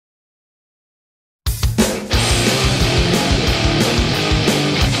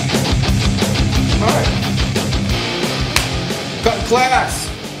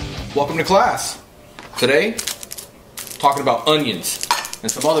welcome to class. Today, talking about onions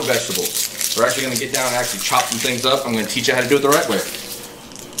and some other vegetables. We're actually going to get down and actually chop some things up. I'm going to teach you how to do it the right way.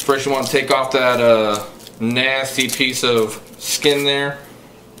 First you want to take off that nasty piece of skin there,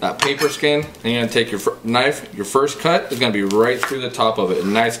 that paper skin, and you're going to take your knife. Your first cut is going to be right through the top of it. A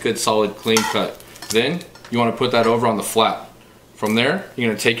nice, good, solid, clean cut. Then you want to put that over on the flap. From there, you're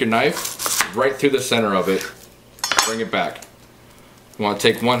going to take your knife right through the center of it, bring it back. You want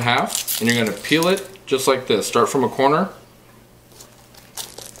to take 1/2 and you're going to peel it just like this. Start from a corner.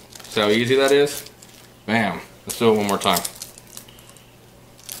 See how easy that is? Bam. Let's do it one more time.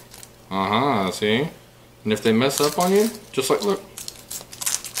 See? And if they mess up on you, just like, look.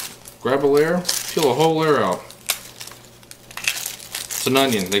 Grab a layer, peel a whole layer out. It's an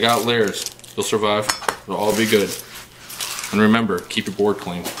onion. They got layers. You'll survive. It'll all be good. And remember, keep your board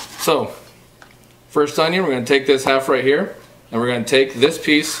clean. So, first onion, we're going to take this half right here, and we're going to take this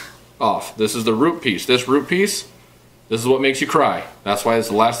piece off. This is the root piece. This root piece, this is what makes you cry. That's why it's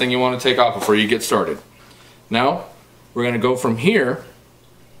the last thing you want to take off before you get started. Now, we're going to go from here,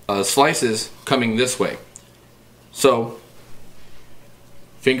 slices coming this way. So,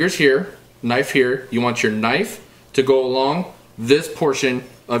 fingers here, knife here. You want your knife to go along this portion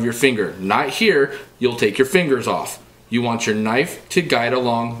of your finger. Not here, you'll take your fingers off. You want your knife to guide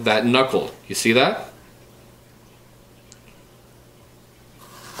along that knuckle. You see that?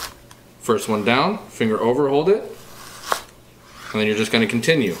 First one down, finger over, hold it, and then you're just going to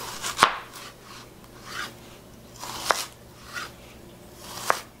continue.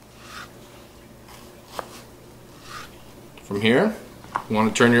 From here, you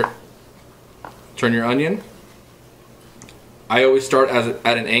want to turn your onion. I always start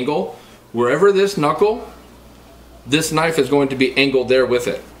at an angle. Wherever this knuckle, this knife is going to be angled there with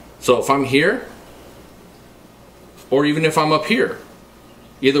it. So if I'm here, or even if I'm up here,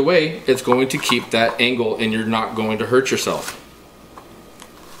 either way, it's going to keep that angle and you're not going to hurt yourself.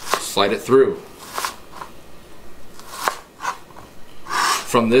 Slide it through.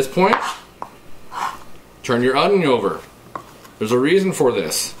 From this point, turn your onion over. There's a reason for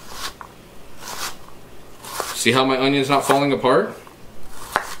this. See how my onion's not falling apart?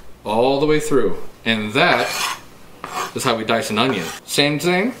 All the way through. And that is how we dice an onion. Same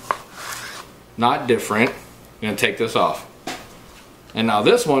thing, not different. I'm going to take this off. And now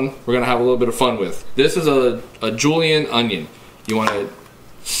this one, we're going to have a little bit of fun with. This is a julienne onion. You want to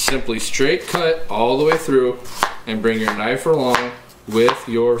simply straight cut all the way through and bring your knife along with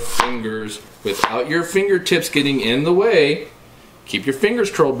your fingers without your fingertips getting in the way. Keep your fingers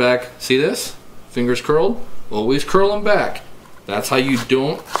curled back. See this? Fingers curled. Always curl them back. That's how you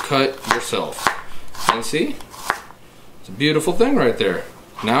don't cut yourself. And see? It's a beautiful thing right there.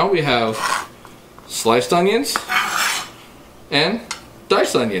 Now we have sliced onions and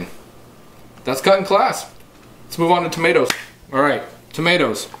diced onion. That's cut in class. Let's move on to tomatoes. Alright,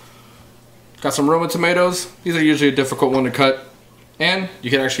 tomatoes. Got some Roma tomatoes. These are usually a difficult one to cut. And you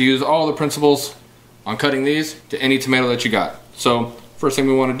can actually use all the principles on cutting these to any tomato that you got. So, first thing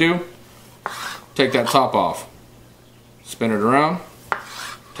we want to do, take that top off. Spin it around.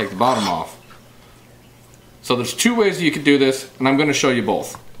 Take the bottom off. So there's two ways that you could do this, and I'm going to show you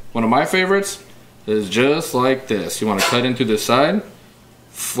both. One of my favorites is just like this. You want to cut into this side,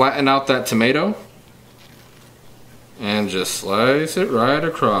 flatten out that tomato, and just slice it right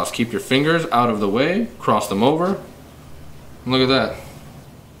across. Keep your fingers out of the way, cross them over, and look at that.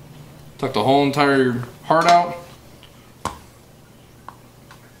 Tuck the whole entire heart out.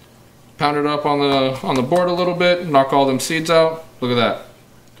 Pound it up on the board a little bit, knock all them seeds out. Look at that.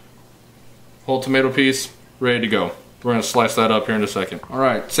 Whole tomato piece ready to go. We're going to slice that up here in a second.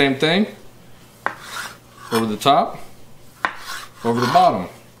 Alright, same thing. Over the top, over the bottom.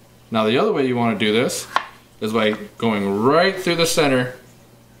 Now the other way you want to do this is by going right through the center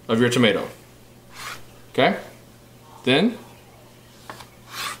of your tomato. Okay? Then,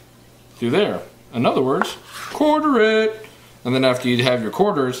 through there. In other words, quarter it. And then after you have your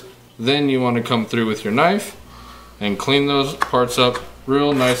quarters, then you want to come through with your knife and clean those parts up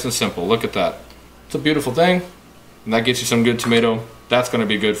real nice and simple. Look at that. It's a beautiful thing, and that gets you some good tomato. That's going to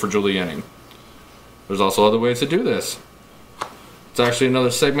be good for julienning. There's also other ways to do this. It's actually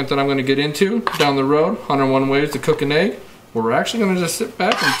another segment that I'm going to get into down the road, 101 ways to cook an egg, where we're actually going to just sit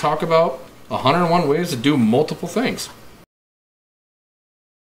back and talk about 101 ways to do multiple things.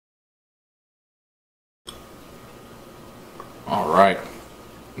 Alright,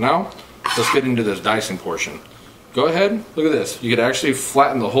 now let's get into this dicing portion. Go ahead, look at this. You could actually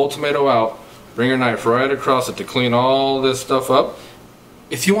flatten the whole tomato out, bring your knife right across it to clean all this stuff up.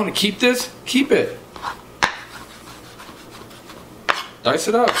 If you want to keep this, keep it. Dice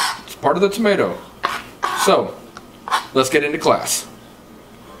it up. It's part of the tomato. So, let's get into class.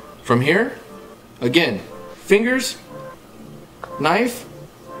 From here, again, fingers, knife,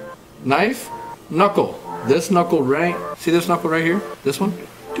 knife, knuckle. This knuckle right, see this knuckle right here? This one?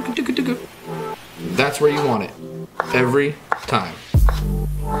 That's where you want it. Every time.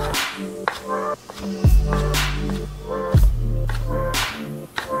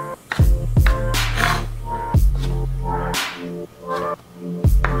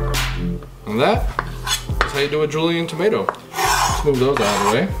 And that's how you do a julienne tomato. Let's move those out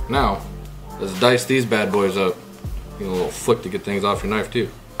of the way. Now, let's dice these bad boys up. Give a little flick to get things off your knife too.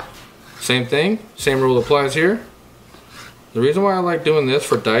 Same thing, same rule applies here. The reason why I like doing this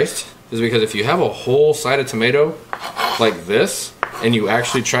for diced is because if you have a whole side of tomato like this and you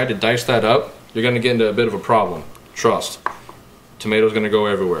actually try to dice that up, you're gonna get into a bit of a problem. Trust. Tomato's gonna go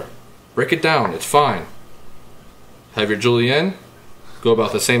everywhere. Break it down, it's fine. Have your julienne go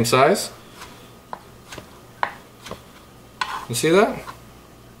about the same size. You see that?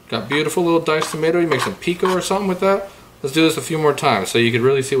 Got beautiful little diced tomato. You make some pico or something with that. Let's do this a few more times so you can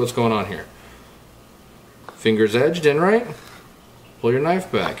really see what's going on here. Fingers edged in right. Pull your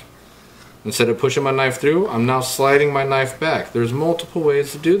knife back. Instead of pushing my knife through, I'm now sliding my knife back. There's multiple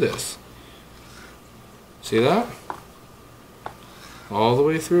ways to do this. See that? All the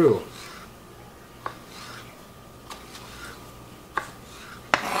way through.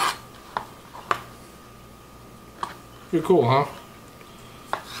 Pretty cool, huh?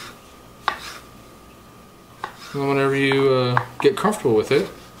 And whenever you get comfortable with it,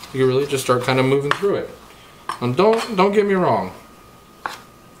 you really just start kind of moving through it. And don't get me wrong.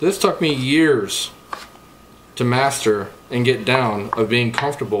 This took me years to master and get down of being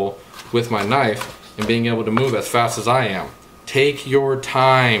comfortable with my knife and being able to move as fast as I am. Take your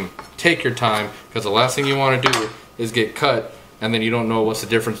time. Take your time, because the last thing you want to do is get cut and then you don't know what's the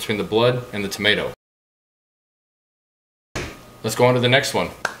difference between the blood and the tomato. Let's go on to the next one.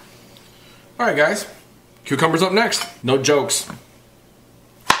 Alright guys, cucumbers up next. No jokes.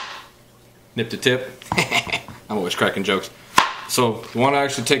 Nip to tip. I'm always cracking jokes. So you want to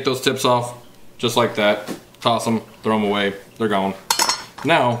actually take those tips off just like that. Toss them, throw them away, they're gone.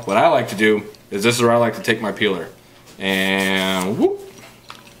 Now, what I like to do is this is where I like to take my peeler. And whoop.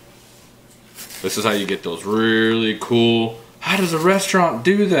 This is how you get those really cool. How does a restaurant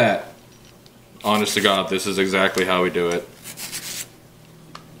do that? Honest to God, this is exactly how we do it.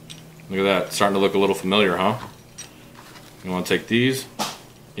 Look at that, it's starting to look a little familiar, huh? You want to take these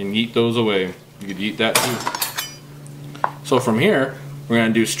and yeet those away. You could eat that too. So from here, we're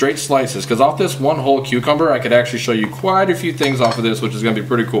going to do straight slices, because off this one whole cucumber, I could actually show you quite a few things off of this, which is going to be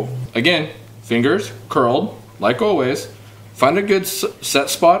pretty cool. Again, fingers curled, like always. Find a good set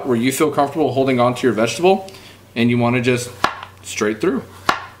spot where you feel comfortable holding on to your vegetable, and you want to just straight through.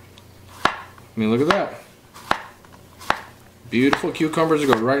 I mean, look at that. Beautiful cucumbers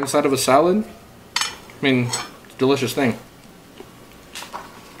that go right inside of a salad. I mean, it's a delicious thing.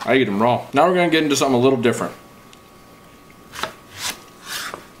 I eat them raw. Now we're going to get into something a little different.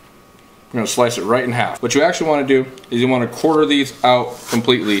 We're going to slice it right in half. What you actually want to do is you want to quarter these out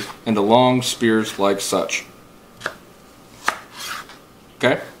completely into long spears like such.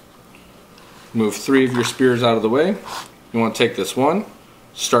 Okay? Move 3 of your spears out of the way. You want to take this one,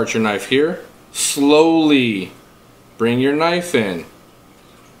 start your knife here, slowly bring your knife in.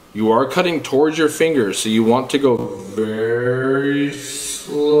 You are cutting towards your fingers, so you want to go very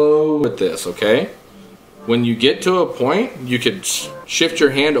slow with this, okay? When you get to a point, you could shift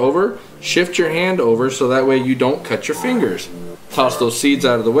your hand over so that way you don't cut your fingers. Toss those seeds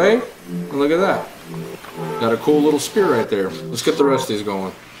out of the way, and look at that. Got a cool little spear right there. Let's get the rest of these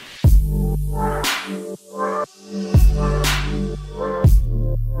going.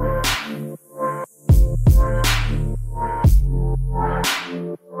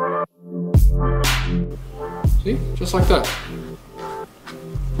 See? Just like that.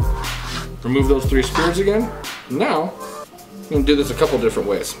 Remove those 3 spears again. Now, I'm going to do this a couple different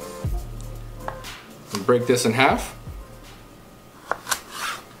ways. And break this in half.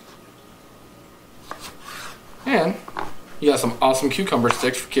 And you got some awesome cucumber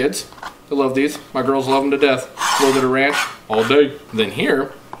sticks for kids. I love these. My girls love them to death. A little bit of ranch all day. Then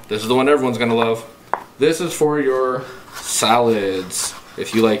here, this is the one everyone's going to love. This is for your salads.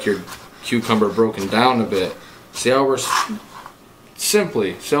 If you like your cucumber broken down a bit. See how we're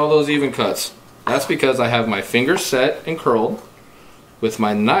simply, see all those even cuts? That's because I have my fingers set and curled with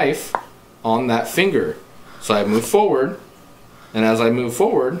my knife on that finger. So I move forward, and as I move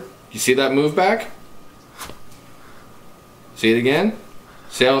forward, you see that move back? See it again?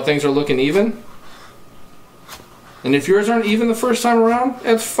 See how things are looking even? And if yours aren't even the first time around,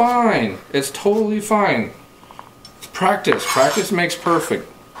 it's fine. It's totally fine. It's practice. Practice makes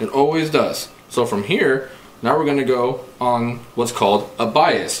perfect. It always does. So from here, now we're going to go on what's called a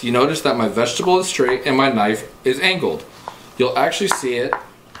bias. You notice that my vegetable is straight and my knife is angled. You'll actually see it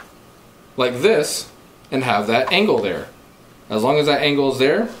like this and have that angle there. As long as that angle is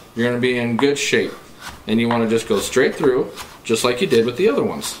there, you're going to be in good shape. And you want to just go straight through, just like you did with the other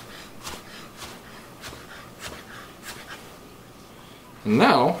ones. And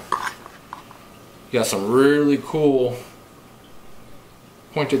now, you got some really cool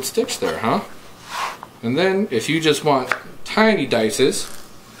pointed sticks there, huh? And then, if you just want tiny dices,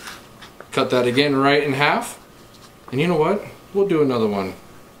 cut that again right in half. And you know what? We'll do another one.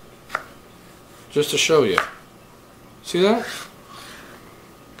 Just to show you. See that?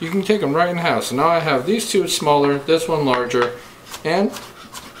 You can take them right in half. So now I have these two smaller, this one larger, and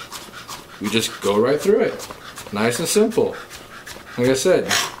we just go right through it. Nice and simple. Like I said,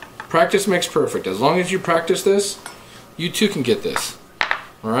 practice makes perfect. As long as you practice this, you too can get this.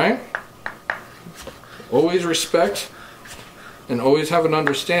 Alright? Always respect and always have an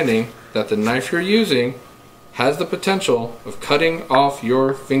understanding that the knife you're using has the potential of cutting off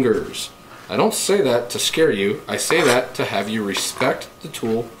your fingers. I don't say that to scare you. I say that to have you respect the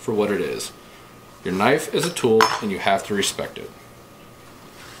tool for what it is. Your knife is a tool and you have to respect it.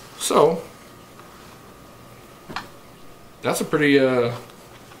 So, that's a pretty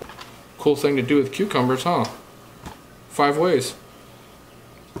cool thing to do with cucumbers, huh? 5 ways.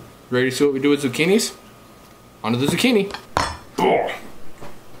 Ready to see what we do with zucchinis? On to the zucchini.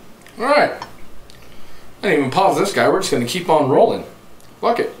 Alright. I didn't even pause this guy. We're just going to keep on rolling.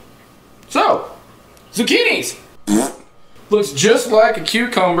 Fuck it. So, zucchinis! Looks just like a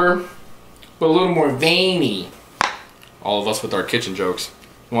cucumber, but a little more veiny. All of us with our kitchen jokes.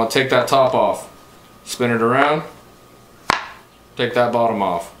 You want to take that top off. Spin it around. Take that bottom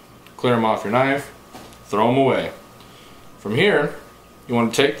off. Clear them off your knife. Throw them away. From here, you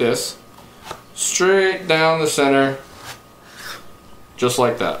want to take this straight down the center, just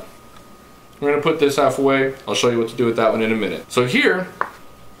like that. We're going to put this half away. I'll show you what to do with that one in a minute. So here,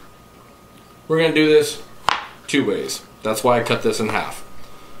 we're going to do this 2 ways. That's why I cut this in half.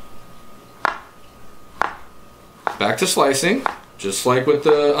 Back to slicing, just like with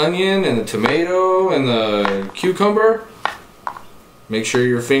the onion and the tomato and the cucumber. Make sure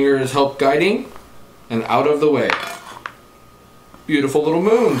your finger is help guiding and out of the way. Beautiful little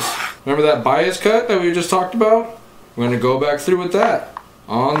moons. Remember that bias cut that we just talked about? We're going to go back through with that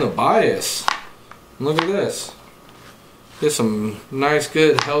on the bias. Look at this. Get some nice,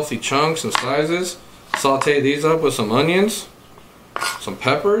 good, healthy chunks and sizes. Saute these up with some onions, some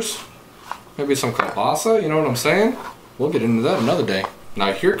peppers, maybe some kielbasa, you know what I'm saying? We'll get into that another day.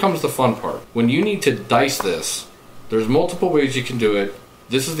 Now here comes the fun part. When you need to dice this, there's multiple ways you can do it.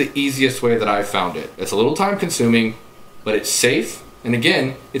 This is the easiest way that I've found it. It's a little time consuming, but it's safe, and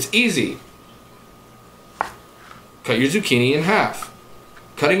again, it's easy. Cut your zucchini in half.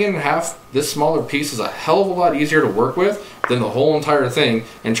 Cutting it in half, this smaller piece is a hell of a lot easier to work with than the whole entire thing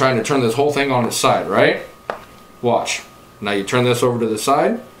and trying to turn this whole thing on its side, right? Watch. Now you turn this over to the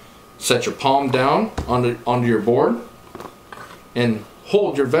side, set your palm down onto your board, and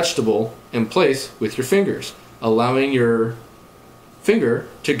hold your vegetable in place with your fingers, allowing your finger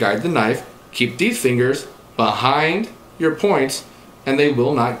to guide the knife. Keep these fingers behind your points and they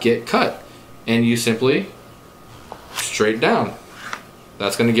will not get cut. And you simply straight down.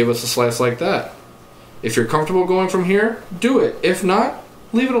 That's going to give us a slice like that. If you're comfortable going from here, do it. If not,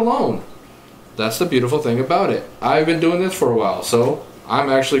 leave it alone. That's the beautiful thing about it. I've been doing this for a while, so I'm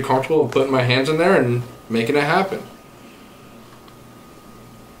actually comfortable with putting my hands in there and making it happen.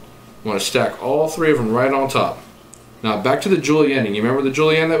 I want to stack all 3 of them right on top. Now back to the julienning. You remember the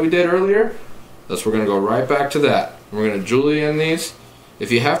julienne that we did earlier? We're going to go right back to that. We're going to julienne these.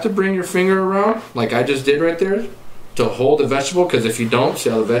 If you have to bring your finger around, like I just did right there, to hold the vegetable, because if you don't, see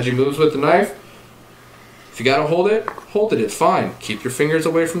how the veggie moves with the knife? If you got to hold it, it's fine. Keep your fingers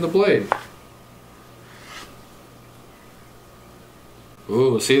away from the blade.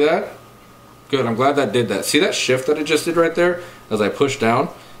 Ooh, see that? Good, I'm glad that did that. See that shift that it just did right there as I push down?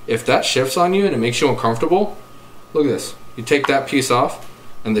 If that shifts on you and it makes you uncomfortable, look at this. You take that piece off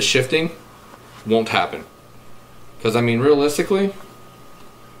and the shifting won't happen. Because I mean, realistically,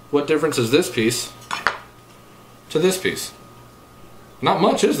 what difference is this piece to this piece? Not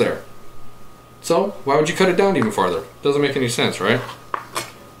much, is there? So why would you cut it down even farther? Doesn't make any sense, right?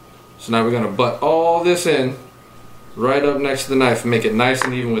 So now we're going to butt all this in right up next to the knife and make it nice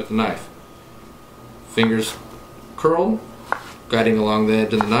and even with the knife. Fingers curled, guiding along the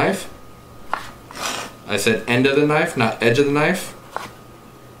edge of the knife. I said end of the knife, not edge of the knife.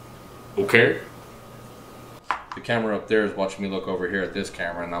 Okay. The camera up there is watching me look over here at this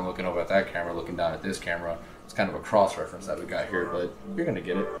camera, and I'm looking over at that camera, looking down at this camera. It's kind of a cross reference that we got here, but you're gonna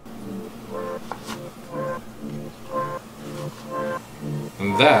get it.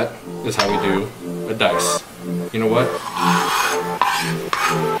 And that is how we do a dice. You know what?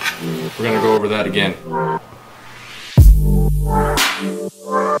 We're gonna go over that again.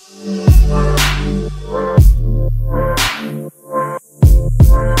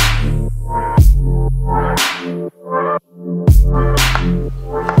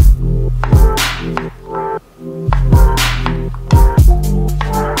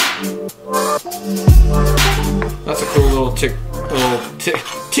 That's a cool little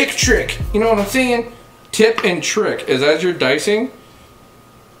tick trick. You know what I'm saying? Tip and trick is as you're dicing,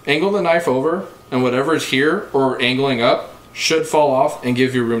 angle the knife over, and whatever is here or angling up should fall off and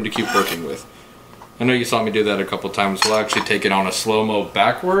give you room to keep working with. I know you saw me do that a couple times. We'll actually take it on a slow-mo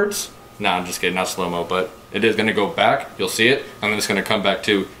backwards. Nah, I'm just kidding, not slow-mo, but it is gonna go back. You'll see it, and then it's gonna come back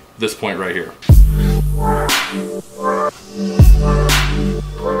to this point right here.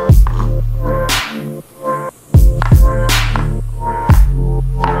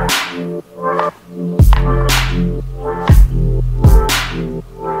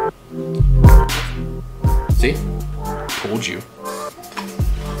 See? Told you.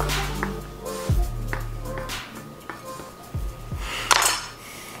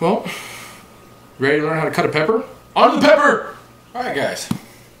 Well, ready to learn how to cut a pepper? On to the pepper! Alright guys,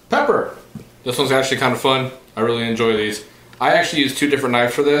 pepper. This one's actually kind of fun. I really enjoy these. I actually use 2 different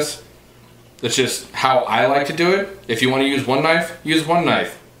knives for this. That's just how I like to do it. If you want to use one knife, use one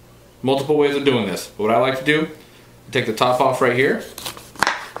knife. Multiple ways of doing this. But what I like to do, take the top off right here,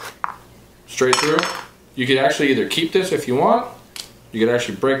 straight through. You could actually either keep this if you want. You could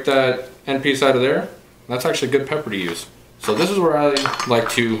actually break that end piece out of there. That's actually good pepper to use. So this is where I like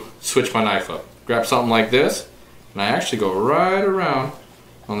to switch my knife up. Grab something like this, and I actually go right around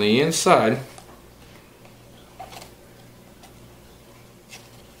on the inside.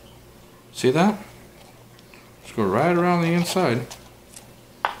 See that? Just go right around the inside.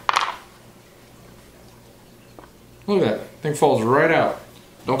 Look at that, thing falls right out.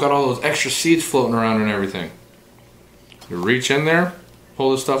 Don't got all those extra seeds floating around and everything. You reach in there,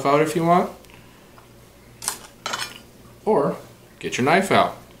 pull the stuff out if you want, or get your knife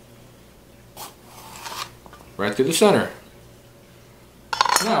out. Right through the center.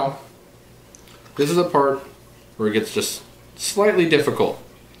 Now, this is the part where it gets just slightly difficult.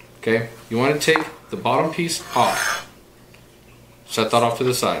 Okay, you want to take the bottom piece off. Set that off to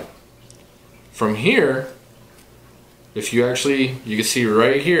the side. From here, if you can see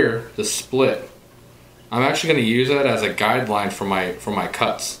right here the split. I'm actually going to use that as a guideline for my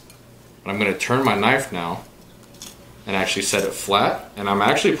cuts. But I'm going to turn my knife now and actually set it flat, and I'm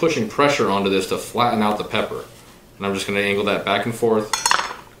actually pushing pressure onto this to flatten out the pepper. And I'm just going to angle that back and forth,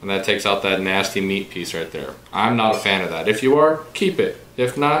 and that takes out that nasty meat piece right there. I'm not a fan of that. If you are, keep it.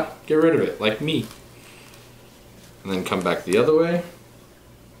 If not, get rid of it, like me. And then come back the other way.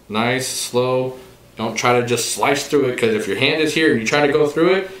 Nice, slow. Don't try to just slice through it, because if your hand is here and you try to go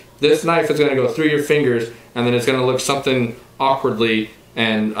through it, this knife is going to go through your fingers, and then it's going to look something awkwardly,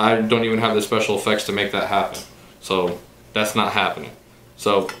 and I don't even have the special effects to make that happen. So that's not happening.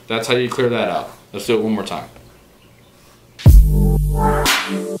 So that's how you clear that out. Let's do it one more time. Look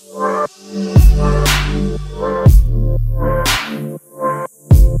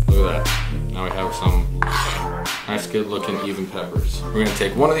at that. Now we have some nice, good looking, even peppers. We're gonna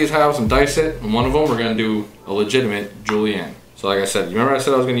take one of these halves and dice it, and one of them we're gonna do a legitimate julienne. So like I said, you remember I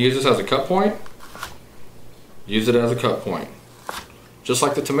said I was gonna use this as a cut point? Use it as a cut point. Just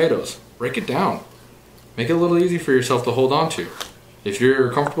like the tomatoes. Break it down. Make it a little easy for yourself to hold on to. If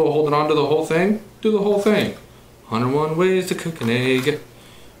you're comfortable holding on to the whole thing, do the whole thing. 101 ways to cook an egg. You're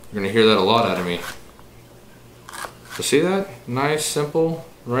gonna hear that a lot out of me. So see that? Nice, simple,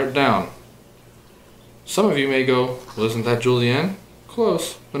 right down. Some of you may go, well, isn't that julienne?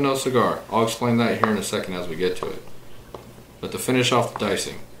 Close, but no cigar. I'll explain that here in a second as we get to it. But to finish off the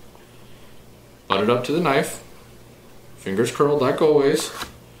dicing, butt it up to the knife, fingers curled like always.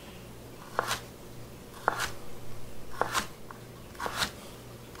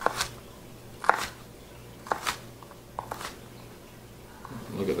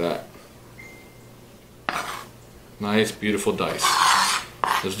 Look at that. Nice, beautiful dice.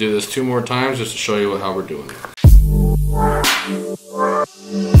 Let's do this 2 more times just to show you how we're doing it.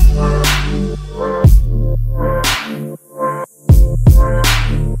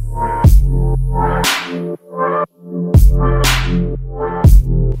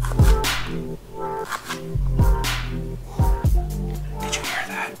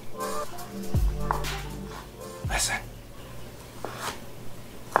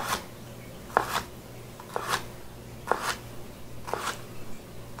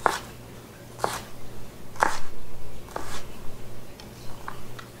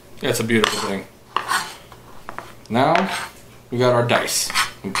 That's a beautiful thing. Now we got our dice.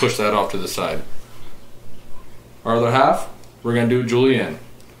 And push that off to the side. Our other half, we're gonna do julienne.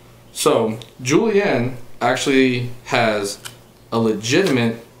 So julienne actually has a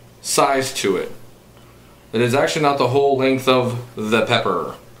legitimate size to it. It is actually not the whole length of the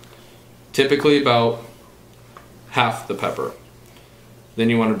pepper. Typically about half the pepper. Then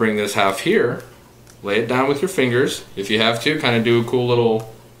you want to bring this half here, lay it down with your fingers. If you have to, kind of do a cool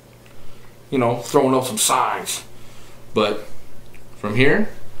little, you know, throwing up some signs. But from here,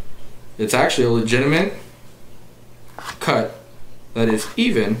 it's actually a legitimate cut that is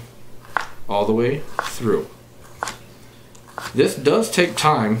even all the way through. This does take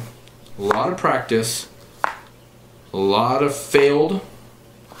time, a lot of practice, a lot of failed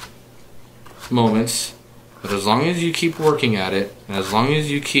moments, but as long as you keep working at it, and as long as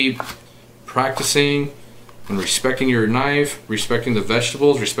you keep practicing and respecting your knife, respecting the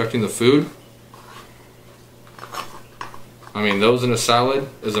vegetables, respecting the food, I mean, those in a salad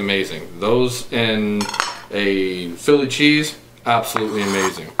is amazing. Those in a Philly cheese, absolutely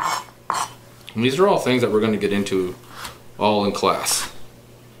amazing. And these are all things that we're going to get into all in class.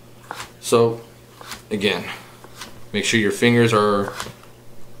 So, again, make sure your fingers are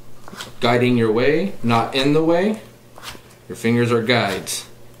guiding your way, not in the way. Your fingers are guides.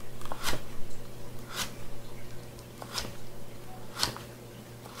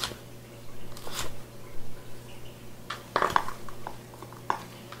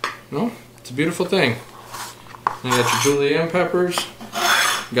 No, it's a beautiful thing. You got your julienne peppers,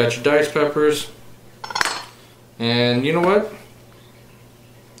 you got your diced peppers, and you know what?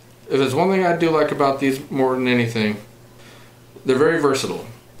 If there's one thing I do like about these more than anything, they're very versatile.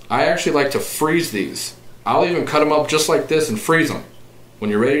 I actually like to freeze these. I'll even cut them up just like this and freeze them. When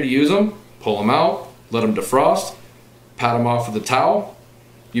you're ready to use them, pull them out, let them defrost, pat them off with a towel.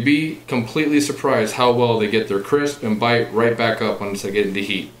 You'd be completely surprised how well they get their crisp and bite right back up once they get into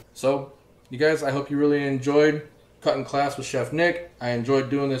heat. So, you guys, I hope you really enjoyed cutting class with Chef Nick. I enjoyed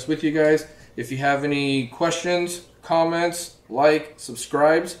doing this with you guys. If you have any questions, comments, like,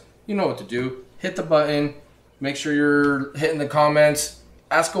 subscribes, you know what to do. Hit the button. Make sure you're hitting the comments.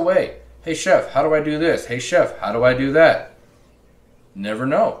 Ask away. Hey, Chef, how do I do this? Hey, Chef, how do I do that? Never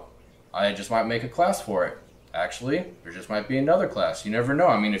know. I just might make a class for it. Actually, there just might be another class. You never know.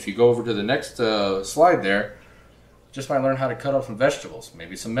 I mean, if you go over to the next slide there, just might learn how to cut up some vegetables,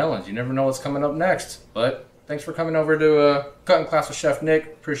 maybe some melons. You never know what's coming up next. But thanks for coming over to Cutting Class with Chef Nick.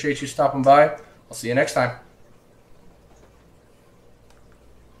 Appreciate you stopping by. I'll see you next time.